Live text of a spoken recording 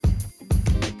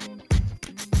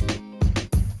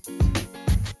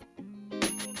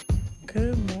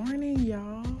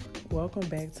welcome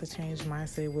back to Change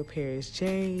Mindset with Paris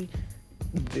J.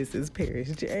 This is Paris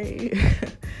J.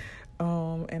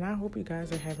 And I hope you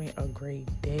guys are having a great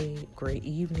day, great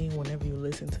evening whenever you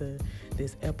listen to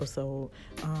this episode.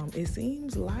 It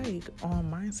seems like on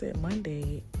Mindset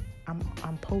Monday,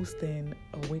 I'm posting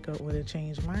a Wake Up with a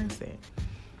Change Mindset.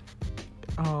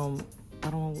 I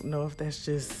don't know if that's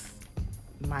just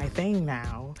my thing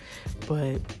now,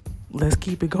 but let's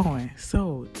keep it going.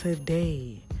 So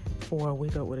today, for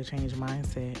Wake Up with a Change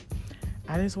Mindset,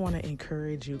 I just want to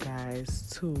encourage you guys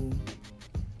to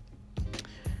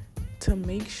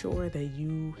make sure that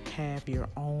you have your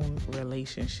own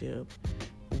relationship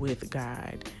with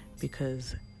God,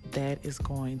 because that is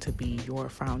going to be your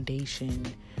foundation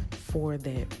for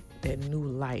that new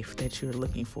life that you're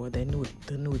looking for, the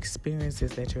new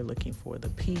experiences that you're looking for, the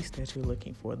peace that you're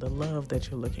looking for, the love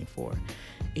that you're looking for.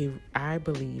 I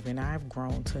believe, and I've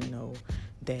grown to know,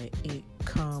 that it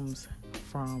comes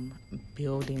from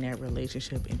building that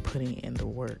relationship and putting in the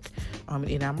work.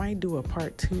 And I might do a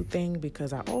part 2 thing,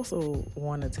 because I also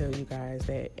want to tell you guys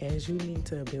that as you need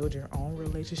to build your own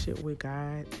relationship with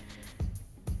God,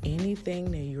 anything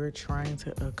that you're trying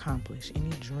to accomplish, any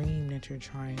dream that you're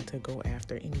trying to go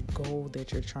after, any goal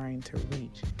that you're trying to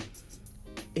reach,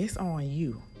 it's on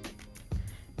you.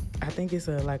 I think it's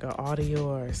like an audio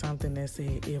or something that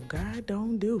said, if God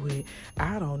don't do it,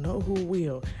 I don't know who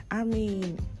will. I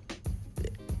mean,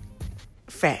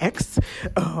 facts.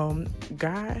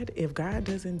 If God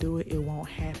doesn't do it, it won't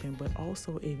happen. But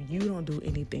also, if you don't do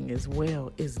anything as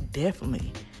well, it's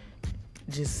definitely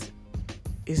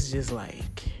it's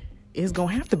like, it's going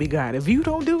to have to be God. If you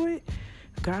don't do it,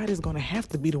 God is going to have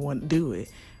to be the one to do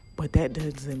it. But that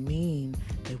doesn't mean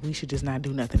that we should just not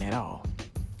do nothing at all.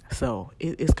 So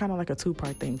it's kind of like a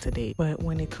 2-part thing today. But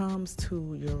when it comes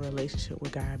to your relationship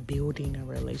with God, building a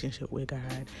relationship with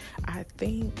God, I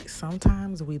think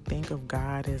sometimes we think of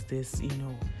God as this,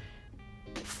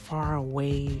 far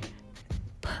away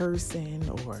person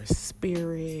or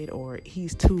spirit, or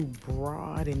he's too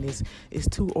broad and it's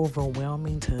too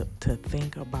overwhelming to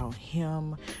think about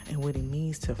him and what it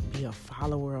means to be a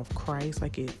follower of Christ.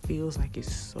 Like, it feels like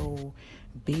it's so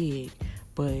big,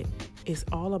 but it's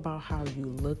all about how you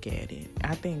look at it.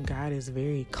 I think God is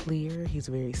very clear. He's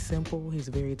very simple. He's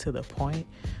very to the point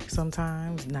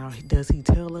sometimes. Now, does he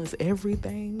tell us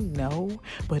everything? No.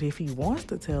 But if he wants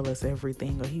to tell us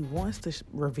everything, or he wants to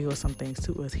reveal some things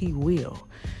to us, he will.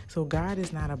 So God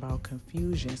is not about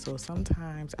confusion. So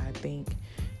sometimes I think,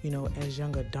 as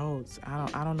young adults,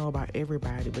 I don't know about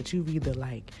everybody, but you've either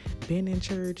been in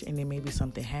church and then maybe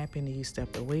something happened and you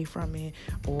stepped away from it,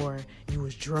 or you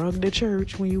was drugged to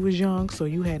church when you was young, so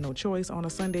you had no choice. On a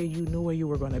Sunday, you knew where you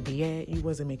were going to be at. You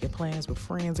wasn't making plans with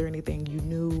friends or anything. You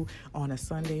knew on a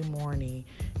Sunday morning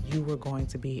you were going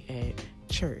to be at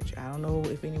church. I don't know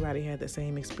if anybody had the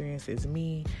same experience as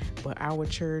me, but our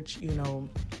church,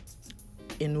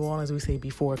 in New Orleans, we say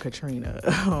before Katrina,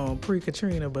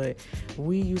 pre-Katrina, but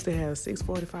we used to have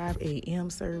 6:45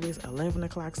 a.m. service, 11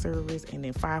 o'clock service, and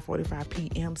then 5:45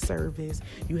 p.m. service.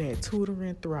 You had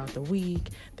tutoring throughout the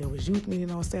week. There was youth meeting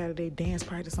on Saturday, dance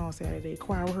practice on Saturday,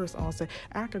 choir rehearsal on Saturday.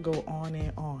 I could go on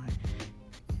and on.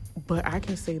 But I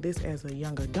can say this as a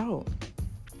young adult.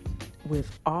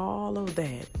 With all of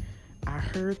that, I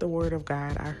heard the word of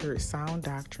God. I heard sound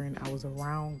doctrine. I was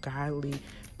around godly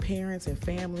parents and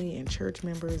family and church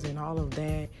members and all of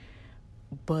that.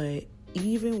 But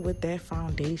even with that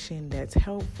foundation, that's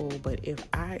helpful. But if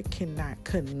I cannot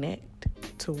connect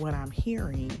to what I'm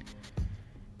hearing,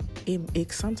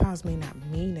 it sometimes may not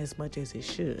mean as much as it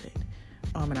should.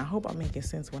 And I hope I'm making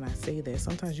sense when I say that.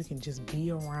 Sometimes you can just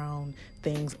be around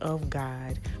things of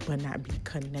God, but not be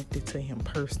connected to him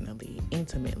personally,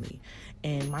 intimately.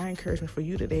 And my encouragement for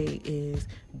you today is,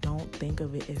 don't think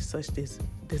of it as such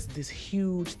this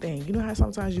huge thing. You know how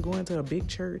sometimes you go into a big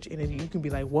church and then you can be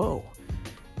like, whoa,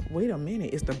 wait a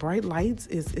minute, it's the bright lights,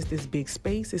 it's this big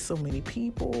space, it's so many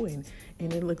people, and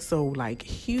it looks so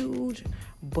huge.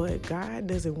 But God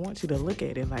doesn't want you to look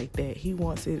at it like that. He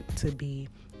wants it to be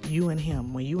you and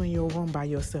him. When you in your room by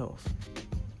yourself,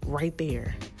 right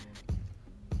there.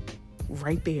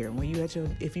 When you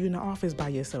if you're in the office by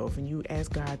yourself and you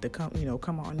ask God to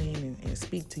come on in and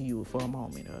speak to you for a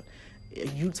moment, or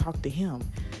you talk to him.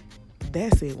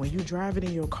 That's it. When you drive it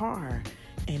in your car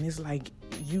and it's like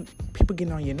people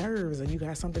getting on your nerves, or you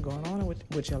got something going on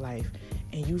with your life,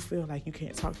 and you feel like you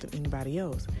can't talk to anybody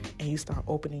else, and you start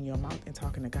opening your mouth and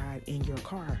talking to God in your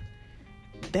car.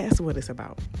 That's what it's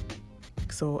about.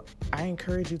 So I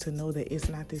encourage you to know that it's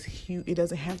not this huge, it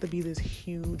doesn't have to be this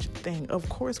huge thing. Of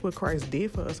course, what Christ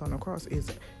did for us on the cross is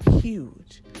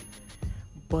huge.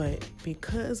 But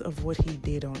because of what he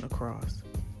did on the cross,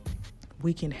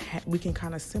 we can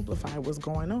kind of simplify what's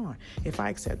going on. If I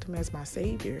accept him as my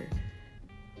Savior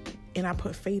and I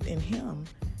put faith in him,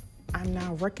 I'm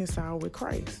now reconciled with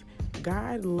Christ.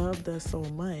 God loved us so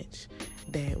much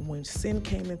that when sin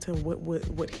came into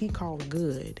what he called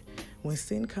good, when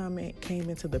sin came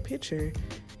into the picture,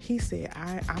 he said,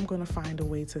 I'm going to find a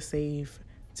way to save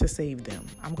them.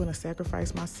 I'm going to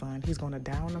sacrifice my son. He's going to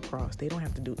die on the cross. They don't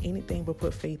have to do anything but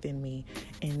put faith in me,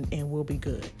 and we'll be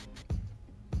good.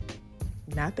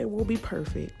 Not that we'll be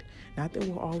perfect, not that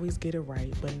we'll always get it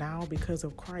right, but now because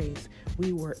of Christ,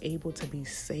 we were able to be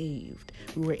saved.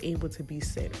 We were able to be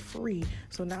set free.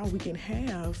 So now we can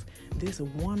have this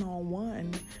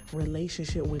one-on-one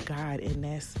relationship with God, and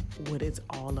that's what it's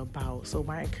all about. So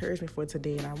my encouragement for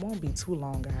today, and I won't be too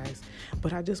long, guys,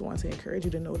 but I just want to encourage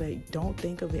you to know that don't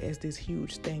think of it as this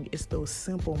huge thing. It's those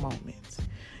simple moments.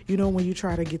 You know, when you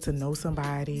try to get to know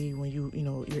somebody, when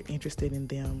you're interested in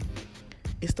them,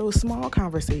 it's those small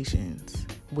conversations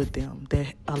with them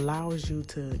that allows you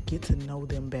to get to know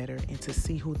them better and to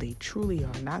see who they truly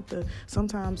are.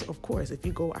 Sometimes, of course, if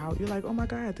you go out, you're like, oh my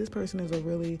God, this person is a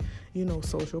really,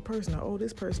 social person. Or, oh,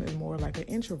 this person is more like an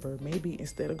introvert. Maybe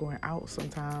instead of going out,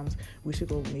 sometimes we should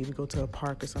go to a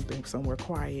park or something, somewhere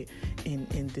quiet and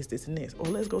this and this. Or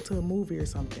let's go to a movie or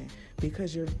something,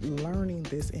 because you're learning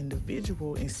this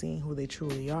individual and seeing who they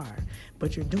truly are.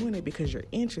 But you're doing it because you're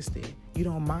interested. You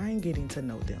don't mind getting to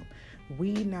know them.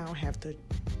 We now have to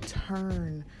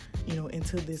turn,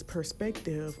 into this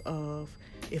perspective of,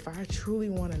 if I truly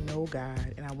want to know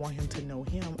God and I want him to know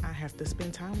him, I have to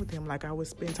spend time with him like I would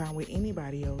spend time with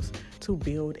anybody else to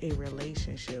build a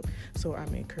relationship. So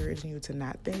I'm encouraging you to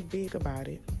not think big about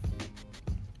it.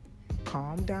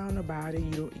 Calm down about it.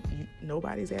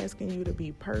 Nobody's asking you to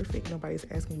be perfect. Nobody's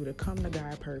asking you to come to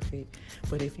God perfect.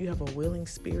 But if you have a willing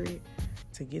spirit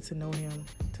to get to know him,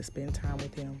 to spend time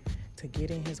with him, to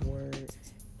get in his word,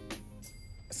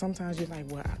 sometimes you're like,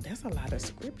 well, that's a lot of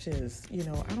scriptures.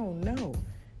 I don't know.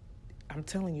 I'm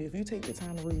telling you, if you take the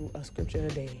time to read a scripture a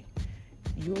day,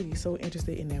 you'll be so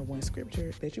interested in that one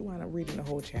scripture that you wind up reading the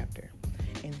whole chapter.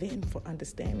 And then for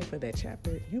understanding for that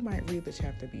chapter, you might read the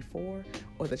chapter before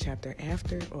or the chapter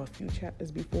after or a few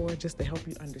chapters before, just to help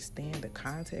you understand the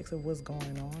context of what's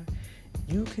going on.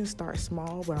 You can start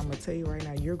small, but I'm going to tell you right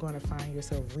now, you're going to find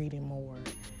yourself reading more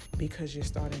because you're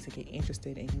starting to get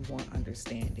interested and you want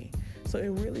understanding. So it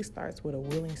really starts with a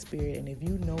willing spirit. And if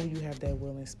you know you have that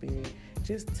willing spirit,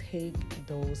 just take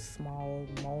those small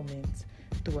moments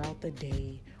throughout the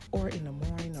day or in the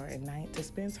morning or at night to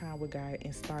spend time with God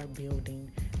and start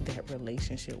building that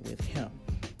relationship with him.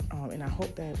 And I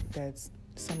hope that that's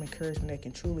some encouragement that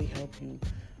can truly help you.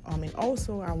 And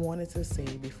also I wanted to say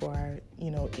before I,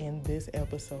 end this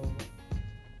episode,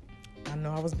 I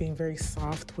know I was being very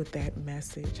soft with that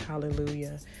message.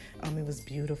 Hallelujah. It was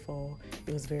beautiful.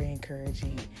 It was very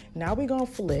encouraging. Now we're going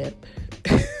to flip.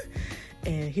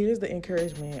 And here's the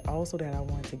encouragement also that I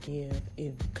want to give.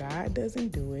 If God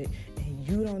doesn't do it and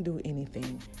you don't do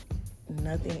anything,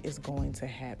 nothing is going to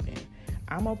happen.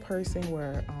 I'm a person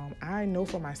where I know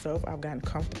for myself I've gotten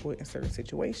comfortable in certain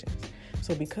situations.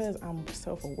 So because I'm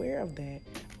self-aware of that,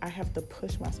 I have to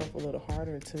push myself a little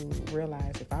harder to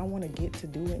realize if I want to get to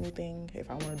do anything,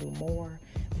 if I want to do more,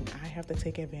 then I have to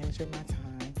take advantage of my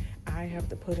time. I have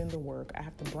to put in the work. I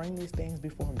have to bring these things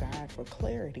before God for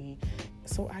clarity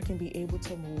so I can be able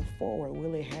to move forward.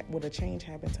 Will a change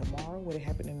happen tomorrow? Will it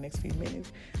happen in the next few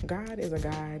minutes? God is a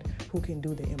God who can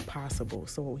do the impossible.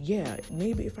 So yeah,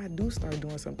 maybe if I do start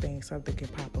doing something can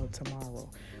pop up tomorrow.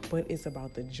 But it's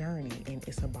about the journey and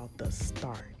it's about the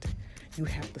start. You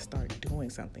have to start doing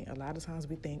something. A lot of times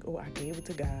we think, oh, I gave it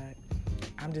to God,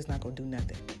 I'm just not going to do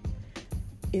nothing.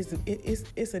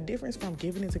 It's a difference from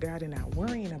giving it to God and not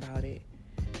worrying about it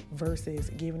versus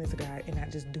giving it to God and not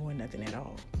just doing nothing at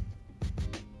all.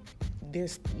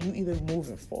 You either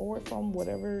moving forward from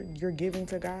whatever you're giving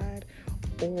to God,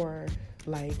 or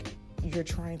like you're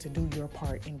trying to do your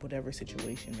part in whatever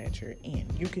situation that you're in.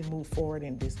 You can move forward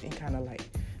and kind of like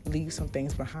leave some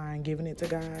things behind giving it to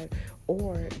God,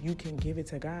 or you can give it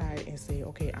to God and say,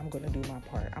 okay, I'm going to do my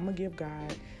part. I'm going to give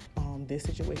God this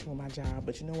situation with my job,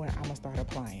 but you know what? I'm going to start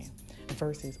applying.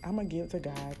 Versus I'm going to give to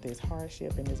God this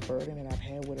hardship and this burden that I've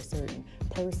had with a certain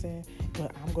person,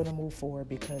 but I'm going to move forward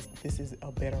because this is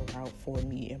a better route for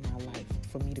me in my life,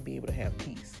 for me to be able to have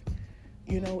peace.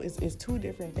 It's two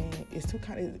different things.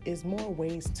 It's more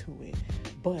ways to it.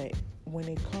 But when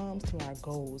it comes to our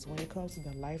goals, when it comes to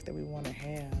the life that we want to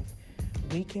have,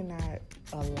 we cannot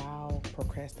allow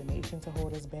procrastination to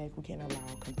hold us back. We can't allow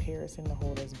comparison to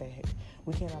hold us back.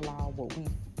 We can't allow what we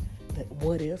the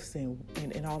what ifs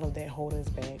and all of that hold us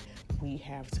back. We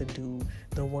have to do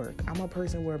the work. I'm a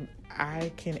person where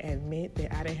I can admit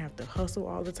that I didn't have to hustle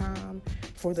all the time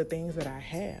for the things that I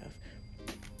have.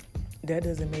 That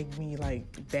doesn't make me like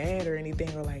bad or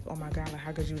anything, or like, oh my God, like,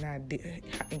 how could you not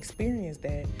experience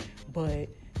that? But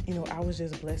I was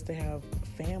just blessed to have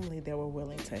family that were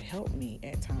willing to help me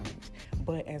at times.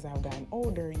 But as I've gotten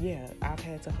older, I've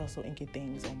had to hustle and get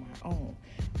things on my own.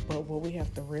 But what we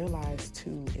have to realize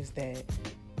too is that,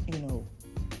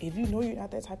 if you know you're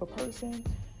not that type of person,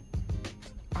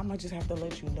 I'm going to just have to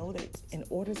let you know that in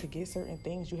order to get certain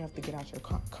things, you have to get out your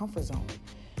comfort zone.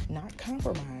 Not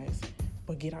compromise,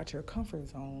 but get out your comfort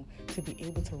zone to be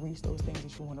able to reach those things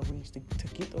that you want to reach, to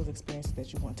get those experiences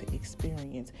that you want to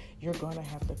experience. You're going to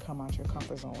have to come out your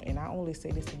comfort zone. And I only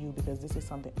say this to you because this is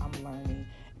something I'm learning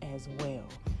as well.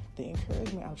 The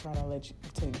encouragement I'm trying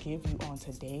to give you on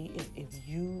today is, if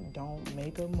you don't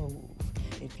make a move,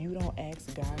 if you don't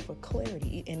ask God for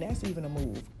clarity, and that's even a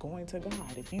move, going to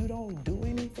God. If you don't do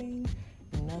anything,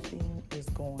 nothing is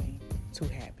going to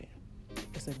happen.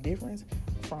 It's a difference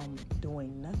from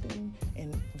doing nothing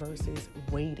and versus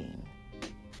waiting,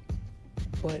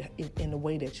 but in the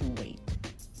way that you wait.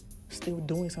 Still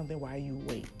doing something while you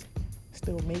wait.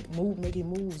 Still making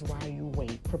moves while you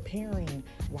wait. Preparing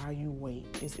while you wait.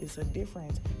 It's a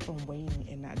difference from waiting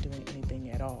and not doing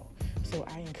anything at all. So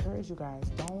I encourage you guys,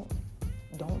 don't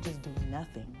just do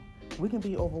nothing. We can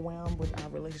be overwhelmed with our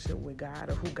relationship with God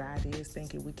or who God is,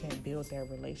 thinking we can't build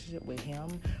that relationship with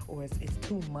Him, or it's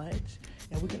too much.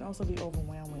 And we can also be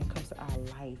overwhelmed when it comes to our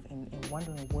life and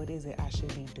wondering, what is it I should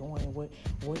be doing?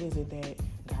 What is it that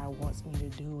God wants me to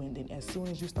do? And then as soon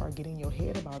as you start getting your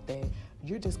head about that,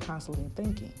 you're just constantly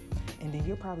thinking. And then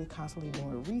you're probably constantly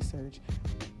doing research.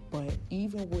 But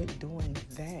even with doing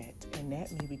that, and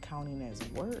that may be counting as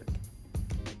work,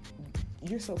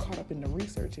 you're so caught up in the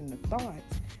research and the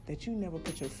thoughts that you never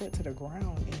put your foot to the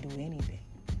ground and do anything.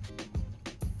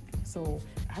 So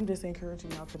I'm just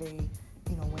encouraging y'all today,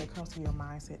 when it comes to your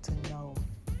mindset, to know,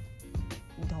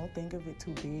 don't think of it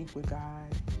too big with God.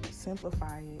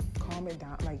 Simplify it, calm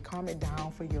it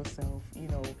down for yourself,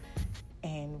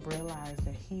 and realize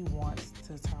that He wants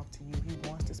to talk to you. He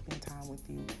wants to spend time with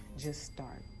you. Just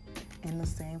start. And the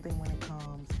same thing when it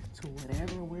comes to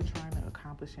whatever we're trying to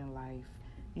accomplish in life.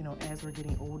 As we're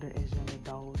getting older, as young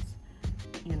adults,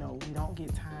 we don't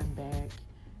get time back.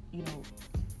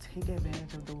 Take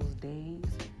advantage of those days.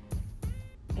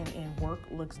 And work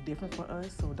looks different for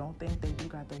us, so don't think that you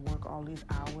got to work all these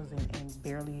hours and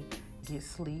barely get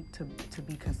sleep to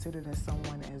be considered as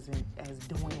someone as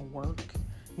doing work,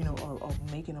 or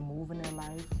making a move in their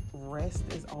life. Rest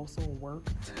is also work.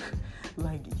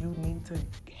 Like, you need to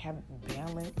have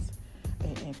balance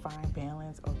and find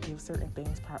balance, or give certain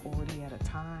things priority at a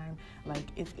time. Like,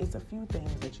 it's a few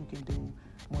things that you can do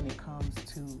when it comes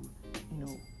to,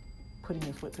 putting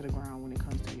your foot to the ground when it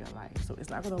comes to your life. So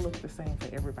it's not going to look the same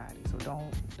for everybody. So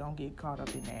don't get caught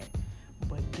up in that.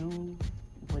 But do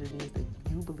what it is that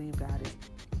you believe God is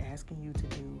asking you to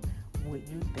do, what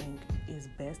you think is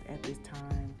best at this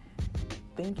time,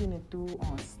 thinking it through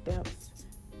on steps,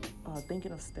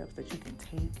 thinking of steps that you can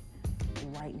take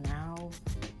right now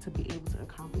to be able to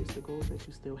accomplish the goals that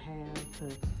you still have,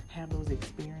 to have those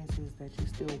experiences that you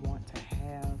still want to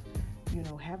have.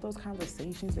 Have those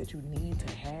conversations that you need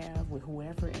to have with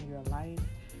whoever in your life.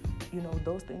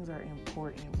 Those things are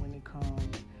important when it comes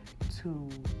to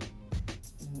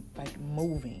like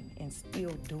moving and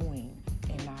still doing,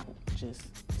 and not just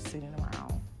sitting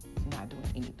around not doing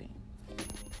anything.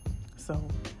 So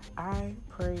I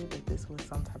pray that this was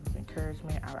some type of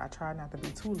encouragement. I try not to be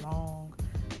too long,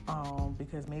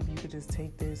 because maybe you could just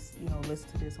take this,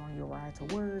 listen to this on your ride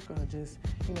to work, or just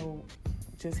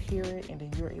hear it, and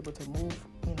then you're able to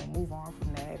move on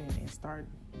from that and start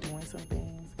doing some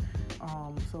things.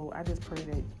 So I just pray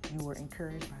that you were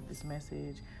encouraged by this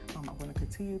message. I'm going to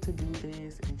continue to do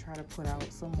this and try to put out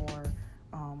some more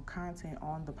content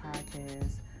on the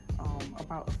podcast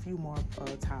about a few more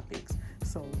topics.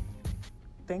 So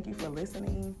thank you for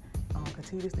listening.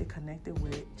 Continue to stay connected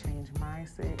with Change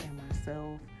Mindset and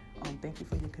myself. Thank you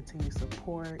for your continued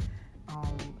support.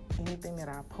 Anything that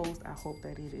I post, I hope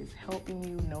that it is helping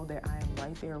you. Know that I am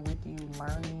right there with you,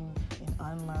 learning and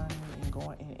unlearning and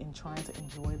going and trying to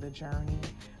enjoy the journey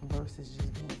versus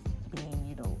just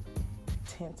being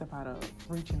tense about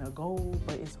reaching a goal.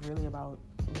 But it's really about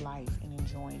life and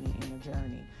enjoying it in the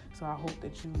journey. So I hope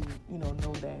that you know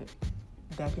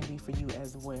that can be for you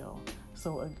as well.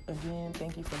 So again,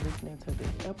 thank you for listening to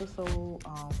this episode.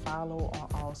 Follow on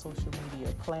all social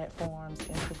media platforms.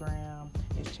 Instagram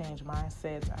is Change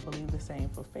Mindsets. I believe the same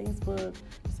for Facebook,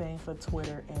 same for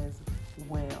Twitter as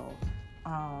well.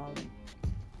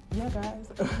 Yeah, guys,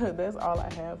 that's all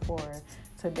I have for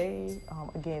today.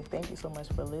 Again, thank you so much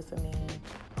for listening,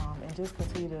 and just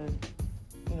continue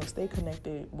to, stay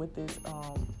connected with this,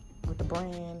 with the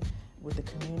brand, with the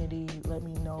community. Let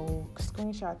me know.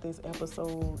 Screenshot this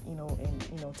episode,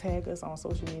 and tag us on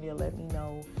social media. Let me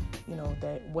know,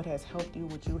 that what has helped you,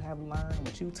 what you have learned,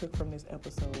 what you took from this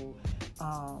episode.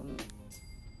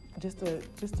 Just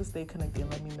to stay connected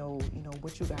and let me know,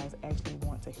 what you guys actually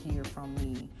want to hear from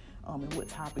me, and what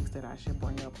topics that I should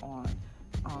bring up on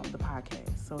the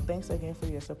podcast. So thanks again for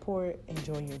your support.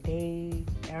 Enjoy your day,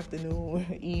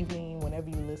 afternoon, evening, whenever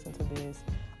you listen to this.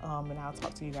 And I'll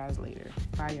talk to you guys later.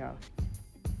 Bye, y'all.